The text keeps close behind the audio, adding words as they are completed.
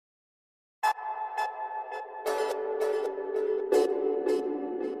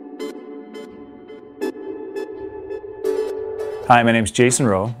Hi, my name is Jason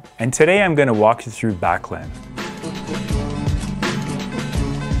Rowe, and today I'm going to walk you through Backland.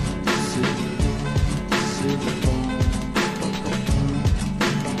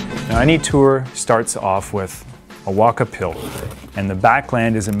 Now, any tour starts off with a walk uphill, and the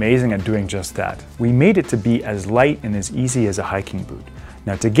Backland is amazing at doing just that. We made it to be as light and as easy as a hiking boot.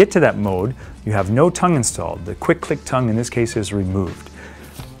 Now, to get to that mode, you have no tongue installed. The quick click tongue in this case is removed.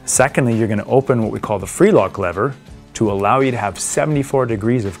 Secondly, you're going to open what we call the free lock lever to allow you to have 74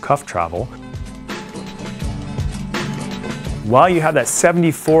 degrees of cuff travel. While you have that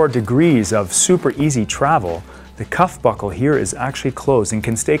 74 degrees of super easy travel, the cuff buckle here is actually closed and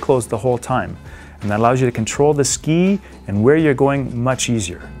can stay closed the whole time. And that allows you to control the ski and where you're going much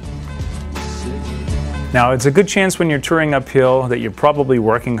easier. Now, it's a good chance when you're touring uphill that you're probably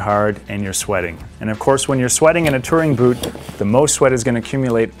working hard and you're sweating. And of course, when you're sweating in a touring boot, the most sweat is going to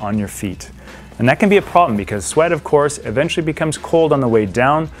accumulate on your feet. And that can be a problem because sweat, of course, eventually becomes cold on the way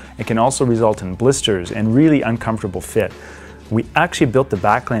down. It can also result in blisters and really uncomfortable fit. We actually built the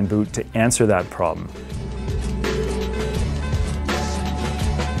Backland boot to answer that problem.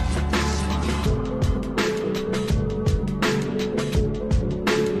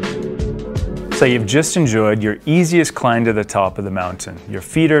 So you've just enjoyed your easiest climb to the top of the mountain. Your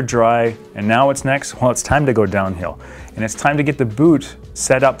feet are dry, and now what's next? Well, it's time to go downhill. And it's time to get the boot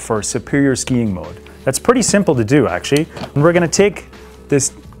set up for superior skiing mode. That's pretty simple to do, actually. And we're gonna take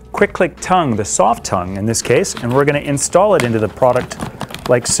this quick click tongue, the soft tongue in this case, and we're gonna install it into the product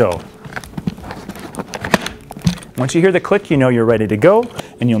like so. Once you hear the click, you know you're ready to go.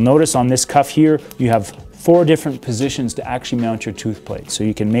 And you'll notice on this cuff here, you have 4 different positions to actually mount your tooth plate. So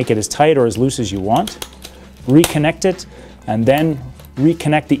you can make it as tight or as loose as you want, reconnect it, and then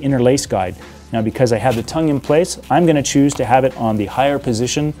reconnect the inner lace guide. Now, because I have the tongue in place, I'm gonna choose to have it on the higher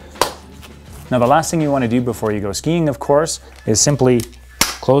position. Now, the last thing you wanna do before you go skiing, of course, is simply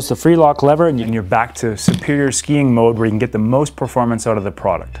close the free lock lever and you're back to superior skiing mode where you can get the most performance out of the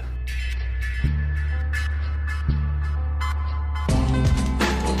product.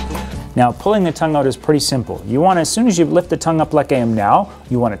 Now, pulling the tongue out is pretty simple. You want to, as soon as you lift the tongue up like I am now,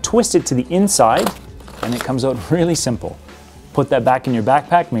 you want to twist it to the inside, and it comes out really simple. Put that back in your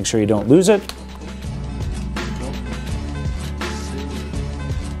backpack, make sure you don't lose it.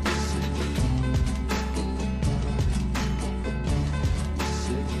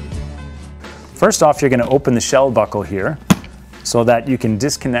 First off, you're going to open the shell buckle here so that you can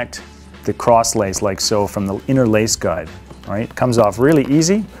disconnect the cross lace like so from the inner lace guide. All right, it comes off really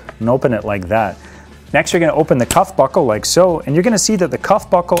easy. And open it like that. Next, you're going to open the cuff buckle like so, and you're going to see that the cuff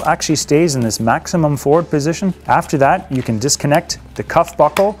buckle actually stays in this maximum forward position. After that, you can disconnect the cuff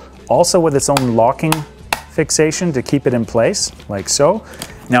buckle, also with its own locking fixation to keep it in place, like so.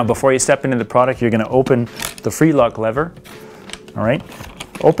 Now, before you step into the product, you're going to open the free lock lever. All right,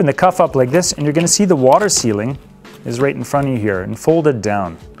 open the cuff up like this, and you're going to see the water sealing is right in front of you here and folded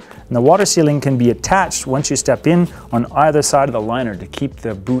down. And the water sealing can be attached once you step in on either side of the liner to keep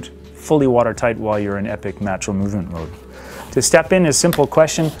the boot fully watertight while you're in epic natural movement mode. To step in is a simple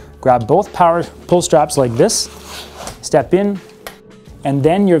question. Grab both power pull straps like this, step in, and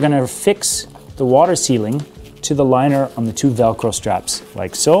then you're going to fix the water sealing to the liner on the 2 Velcro straps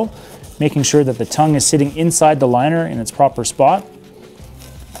like so, making sure that the tongue is sitting inside the liner in its proper spot.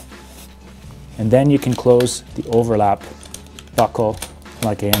 And then you can close the overlap buckle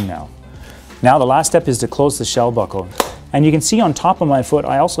like I am now. Now the last step is to close the shell buckle. And you can see on top of my foot,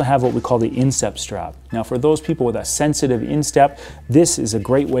 I also have what we call the instep strap. Now for those people with a sensitive instep, this is a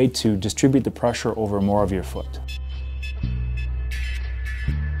great way to distribute the pressure over more of your foot.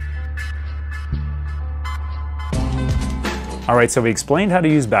 All right, so we explained how to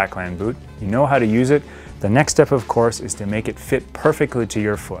use Backland boot. You know how to use it. The next step, of course, is to make it fit perfectly to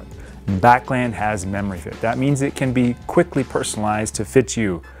your foot. Backland has memory fit. That means it can be quickly personalized to fit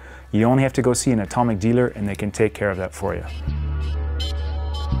you. You only have to go see an atomic dealer and they can take care of that for you.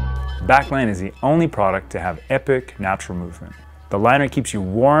 Backland is the only product to have epic natural movement. The liner keeps you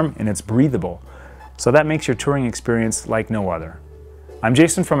warm and it's breathable, so that makes your touring experience like no other. I'm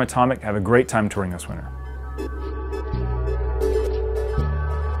Jason from Atomic. Have a great time touring this winter.